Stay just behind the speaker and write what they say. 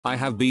I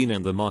have been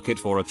in the market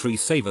for a tree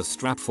saver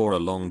strap for a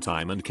long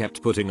time and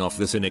kept putting off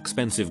this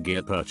inexpensive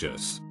gear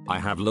purchase. I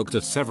have looked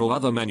at several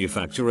other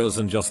manufacturers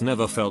and just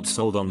never felt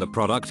sold on the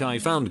product. I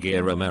found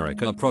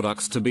GearAmerica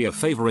products to be a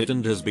favorite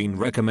and has been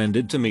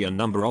recommended to me a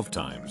number of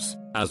times.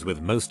 As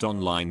with most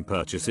online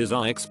purchases,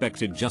 I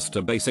expected just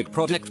a basic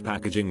product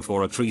packaging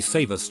for a tree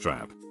saver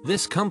strap.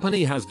 This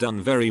company has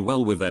done very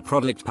well with their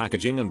product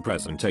packaging and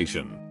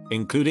presentation.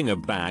 Including a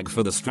bag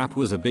for the strap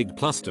was a big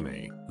plus to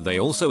me. They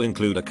also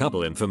include a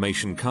couple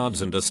information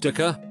cards and a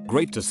sticker.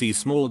 Great to see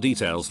small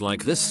details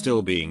like this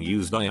still being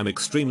used. I am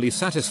extremely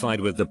satisfied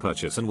with the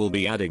purchase and will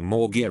be adding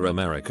more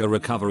GearAmerica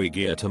recovery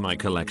gear to my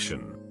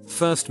collection.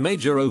 First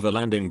major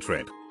overlanding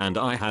trip, and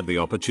I had the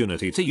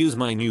opportunity to use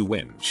my new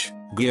winch.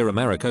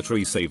 GearAmerica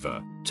Tree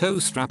Saver, tow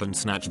strap and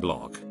snatch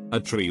block. A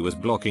tree was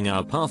blocking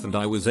our path and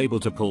I was able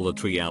to pull the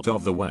tree out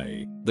of the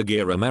way. The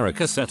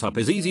GearAmerica setup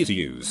is easy to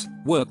use,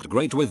 worked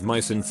great with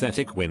my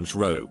synthetic winch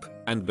rope,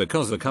 and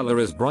because the color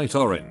is bright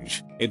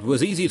orange, it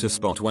was easy to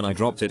spot when I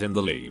dropped it in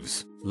the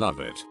leaves. Love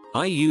it.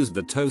 I used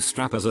the tow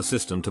strap as a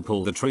system to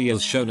pull the tree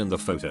as shown in the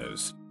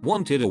photos.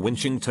 Wanted a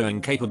winching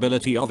towing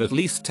capability of at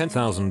least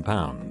 10,000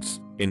 pounds.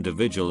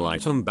 Individual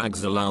item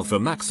bags allow for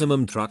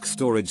maximum truck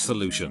storage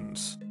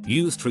solutions.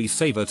 Use Tree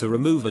Saver to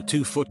remove a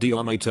 2-foot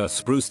diameter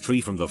spruce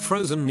tree from the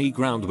frozen knee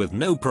ground with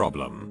no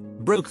problem.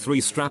 Broke 3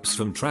 straps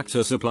from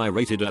Tractor Supply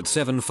rated at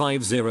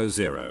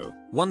 7500,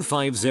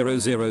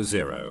 15000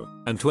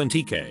 and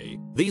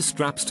 20k. These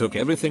straps took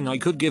everything I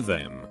could give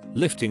them,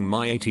 lifting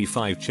my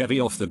 85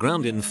 Chevy off the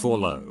ground in 4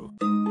 low.